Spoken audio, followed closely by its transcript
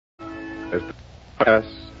As the pass,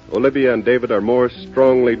 Olivia and David are more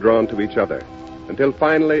strongly drawn to each other, until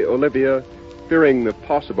finally Olivia, fearing the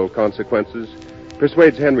possible consequences,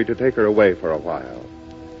 persuades Henry to take her away for a while.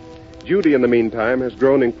 Judy, in the meantime, has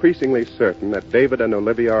grown increasingly certain that David and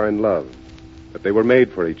Olivia are in love, that they were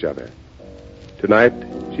made for each other. Tonight,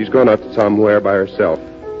 she's gone out somewhere by herself.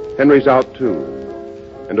 Henry's out, too.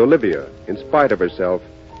 And Olivia, in spite of herself,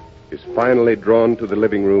 is finally drawn to the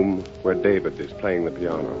living room where David is playing the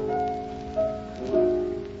piano.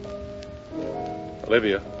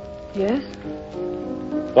 Olivia. Yes?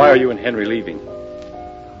 Why are you and Henry leaving?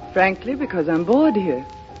 Frankly, because I'm bored here.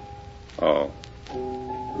 Oh.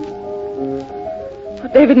 Oh,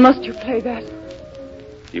 David, must you play that?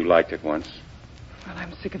 You liked it once. Well,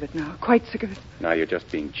 I'm sick of it now. Quite sick of it. Now you're just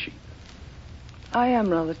being cheap. I am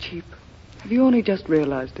rather cheap. Have you only just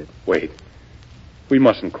realized it? Wait. We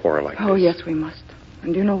mustn't quarrel like this. Oh, yes, we must.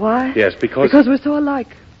 And do you know why? Yes, because... Because we're so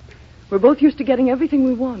alike. We're both used to getting everything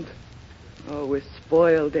we want. Oh, we're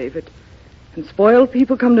spoiled, David. And spoiled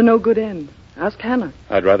people come to no good end. Ask Hannah.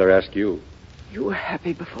 I'd rather ask you. You were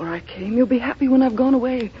happy before I came. You'll be happy when I've gone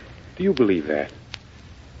away. Do you believe that?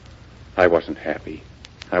 I wasn't happy.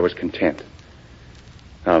 I was content.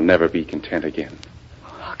 I'll never be content again. Oh,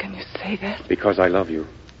 how can you say that? Because I love you.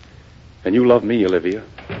 And you love me, Olivia.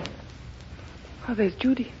 Oh, there's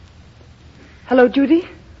Judy. Hello, Judy.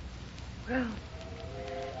 Well,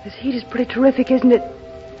 this heat is pretty terrific, isn't it?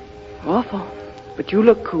 Awful. But you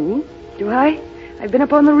look cool. Do I? I've been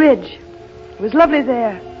up on the ridge. It was lovely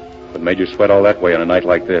there. What made you sweat all that way on a night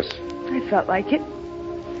like this? I felt like it.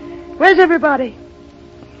 Where's everybody?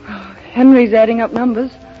 Oh, Henry's adding up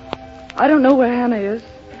numbers. I don't know where Hannah is,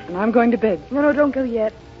 and I'm going to bed. No, don't go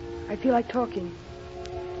yet. I feel like talking.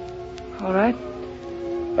 All right.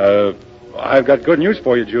 I've got good news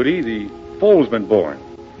for you, Judy. The foal's been born.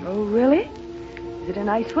 Oh, really? Is it a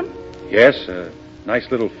nice one? Yes, a nice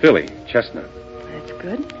little filly, chestnut. That's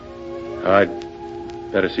good. I'd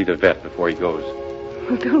better see the vet before he goes.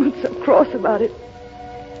 Oh, don't look so cross about it.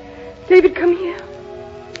 David, come here.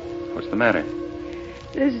 What's the matter?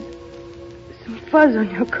 There's some fuzz on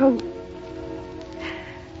your coat.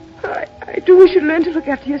 I do wish you'd learn to look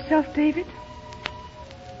after yourself, David.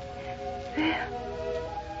 There.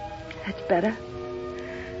 That's better.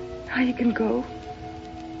 Now you can go.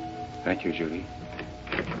 Thank you, Judy.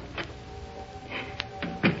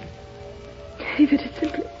 David is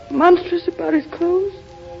simply monstrous about his clothes.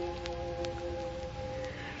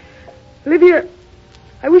 Olivia,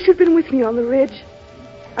 I wish you'd been with me on the ridge.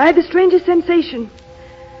 I had the strangest sensation.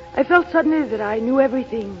 I felt suddenly that I knew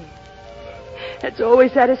everything. That's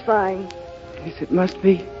always satisfying. Yes, it must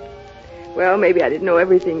be. Well, maybe I didn't know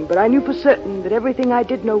everything, but I knew for certain that everything I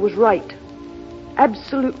did know was right.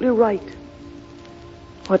 Absolutely right.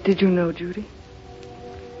 What did you know, Judy?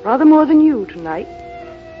 Rather more than you tonight.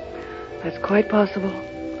 That's quite possible.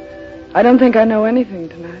 I don't think I know anything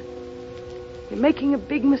tonight. You're making a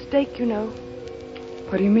big mistake, you know.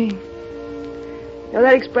 What do you mean? Now,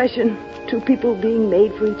 that expression, two people being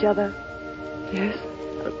made for each other. Yes?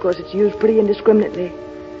 Of course, it's used pretty indiscriminately.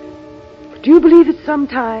 But do you believe that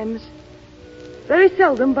sometimes, very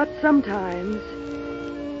seldom, but sometimes,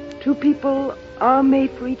 two people are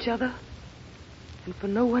made for each other and for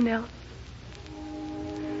no one else?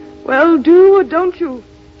 Well, do or don't you?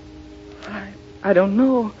 I don't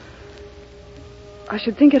know. I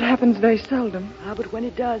should think it happens very seldom. Ah, but when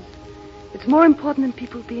it does, it's more important than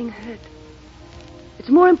people being hurt. It's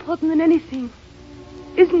more important than anything,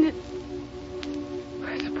 isn't it?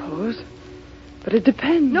 I suppose. But it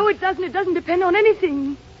depends. No, it doesn't. It doesn't depend on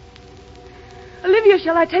anything. Olivia,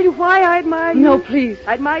 shall I tell you why I admire you? No, please.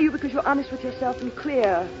 I admire you because you're honest with yourself and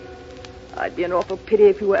clear. I'd be an awful pity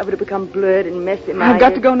if you were ever to become blurred and messy-minded. I've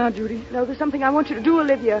got to go now, Judy. No, there's something I want you to do,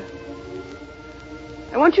 Olivia.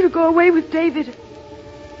 I want you to go away with David.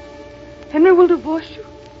 Henry will divorce you.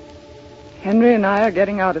 Henry and I are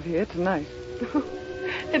getting out of here tonight.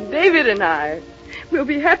 And David and I will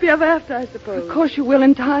be happy ever after, I suppose. Of course you will.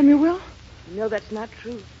 In time you will. No, that's not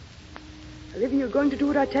true. Olivia, you're going to do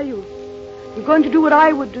what I tell you. You're going to do what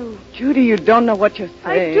I would do. Judy, you don't know what you're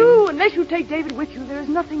saying. I do. Unless you take David with you, there is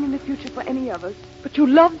nothing in the future for any of us. But you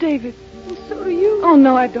love David. And so do you. Oh,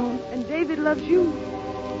 no, I don't. And David loves you.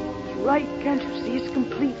 It's right, can't you see? It's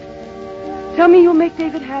complete. Tell me you'll make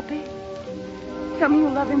David happy. Tell me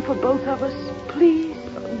you'll love him for both of us, please.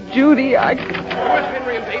 Judy, I... Where's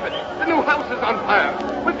Henry and David? The new house is on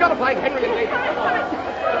fire. We've got to find Henry and David.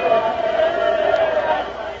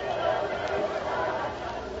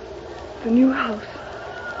 The new house.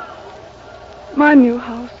 My new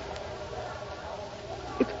house.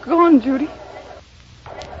 It's gone, Judy.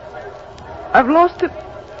 I've lost it.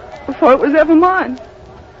 before it was ever mine.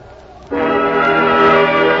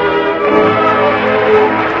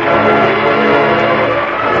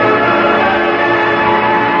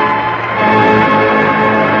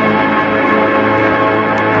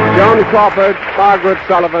 Joan Crawford, Margaret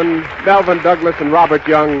Sullavan, Melvyn Douglas, and Robert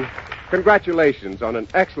Young, congratulations on an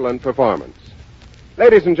excellent performance.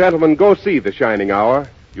 Ladies and gentlemen, go see The Shining Hour.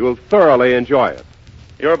 You'll thoroughly enjoy it.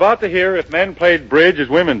 You're about to hear If Men Played Bridge as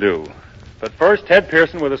Women Do. But first, Ted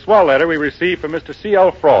Pearson with a swell letter we received from Mr.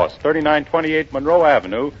 C.L. Frost, 3928 Monroe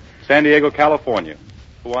Avenue, San Diego, California,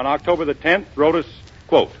 who on October the 10th wrote us,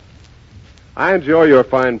 quote, I enjoy your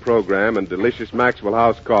fine program and delicious Maxwell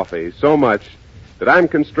House coffee so much that I'm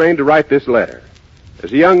constrained to write this letter.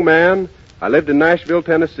 As a young man, I lived in Nashville,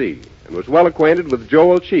 Tennessee, and was well acquainted with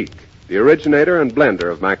Joel Cheek, the originator and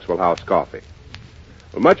blender of Maxwell House coffee.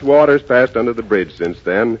 Well, much water's passed under the bridge since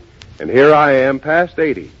then, and here I am past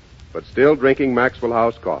 80, but still drinking Maxwell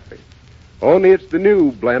House coffee. Only it's the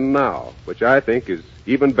new blend now, which I think is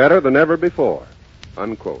even better than ever before,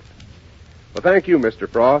 unquote. Well, thank you, Mr.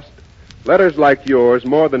 Frost. Letters like yours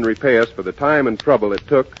more than repay us for the time and trouble it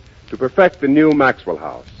took to perfect the new Maxwell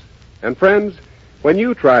House. And friends, when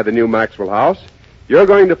you try the new Maxwell House, you're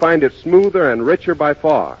going to find it smoother and richer by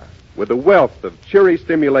far, with a wealth of cheery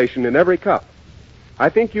stimulation in every cup. I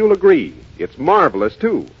think you'll agree, it's marvelous,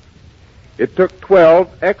 too. It took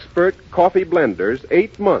 12 expert coffee blenders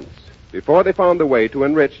 8 months before they found the way to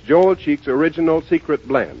enrich Joel Cheek's original secret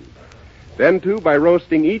blend. Then, too, by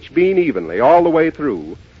roasting each bean evenly all the way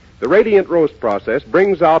through, the radiant roast process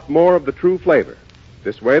brings out more of the true flavor.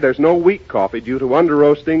 This way, there's no weak coffee due to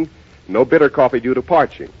under-roasting, no bitter coffee due to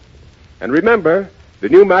parching. And remember, the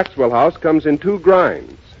new Maxwell House comes in 2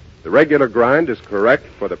 grinds. The regular grind is correct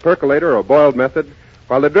for the percolator or boiled method,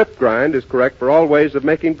 while the drip grind is correct for all ways of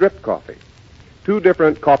making drip coffee. 2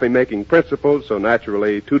 different coffee-making principles, so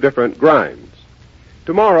naturally 2 different grinds.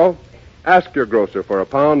 Tomorrow, ask your grocer for a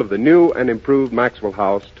pound of the new and improved Maxwell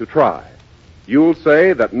House to try. You'll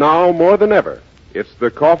say that now more than ever, it's the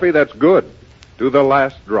coffee that's good to the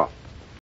last drop.